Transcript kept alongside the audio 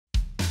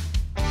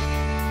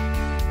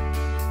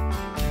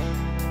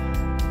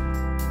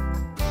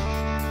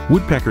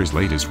Woodpecker's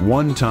latest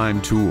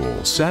one-time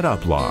tool,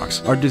 setup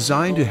blocks, are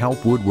designed to help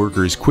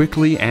woodworkers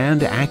quickly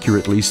and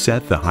accurately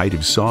set the height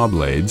of saw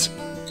blades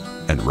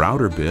and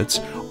router bits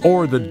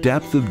or the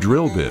depth of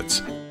drill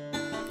bits,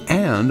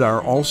 and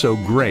are also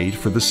great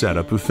for the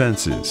setup of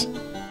fences.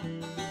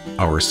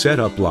 Our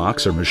setup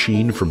blocks are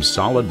machined from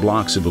solid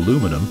blocks of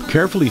aluminum,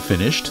 carefully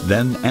finished,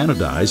 then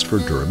anodized for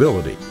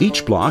durability.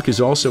 Each block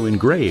is also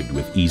engraved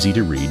with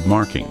easy-to-read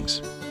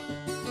markings.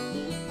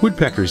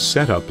 Woodpecker's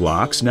setup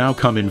blocks now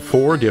come in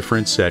 4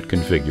 different set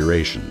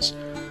configurations,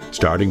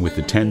 starting with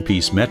the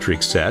 10-piece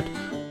metric set,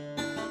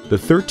 the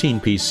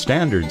 13-piece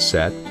standard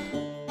set,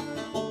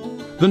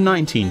 the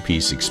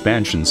 19-piece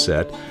expansion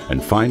set,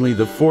 and finally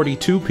the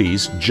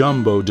 42-piece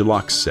jumbo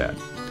deluxe set,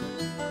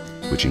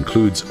 which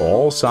includes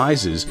all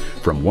sizes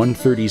from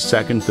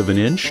 1/32 of an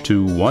inch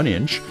to 1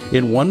 inch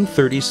in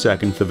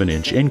 1/32 of an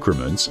inch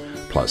increments,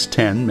 plus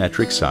 10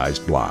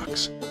 metric-sized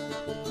blocks.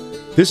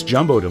 This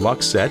Jumbo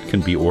Deluxe set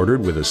can be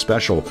ordered with a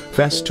special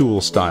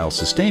Festool-style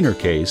sustainer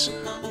case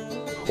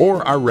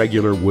or our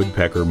regular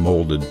Woodpecker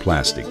molded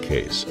plastic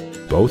case.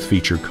 Both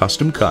feature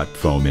custom-cut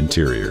foam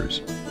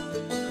interiors.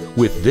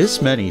 With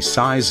this many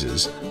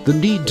sizes, the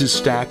need to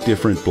stack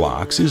different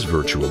blocks is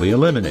virtually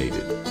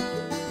eliminated.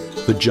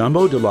 The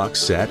Jumbo Deluxe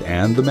set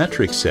and the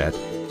metric set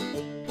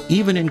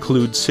even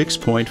include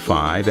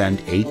 6.5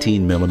 and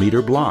 18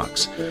 millimeter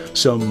blocks,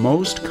 so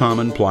most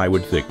common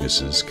plywood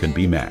thicknesses can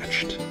be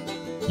matched.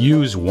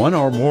 Use 1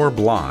 or more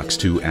blocks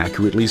to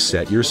accurately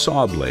set your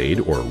saw blade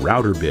or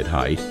router bit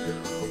height,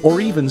 or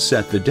even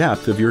set the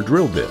depth of your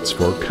drill bits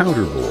for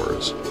counter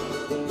bores.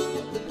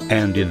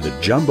 And in the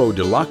Jumbo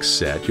Deluxe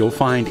set, you'll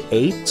find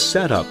 8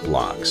 setup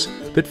blocks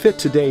that fit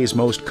today's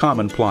most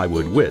common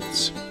plywood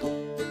widths.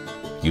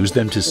 Use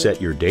them to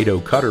set your dado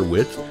cutter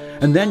width,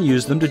 and then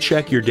use them to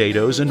check your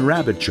dados and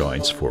rabbet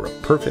joints for a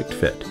perfect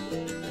fit.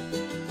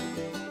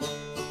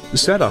 The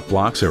setup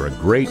blocks are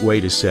a great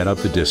way to set up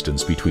the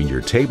distance between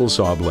your table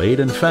saw blade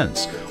and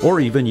fence,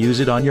 or even use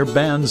it on your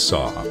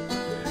bandsaw.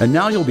 And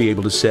now you'll be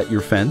able to set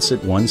your fence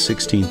at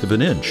 1/16 of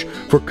an inch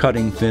for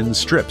cutting thin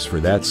strips for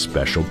that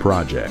special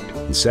project.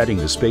 And setting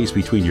the space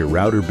between your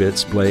router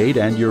bits blade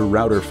and your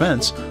router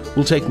fence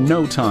will take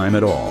no time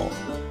at all.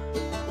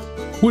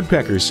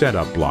 Woodpecker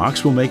setup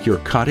blocks will make your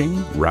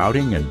cutting,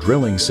 routing, and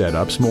drilling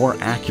setups more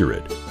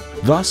accurate,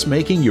 thus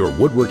making your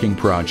woodworking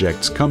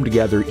projects come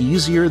together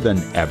easier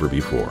than ever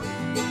before.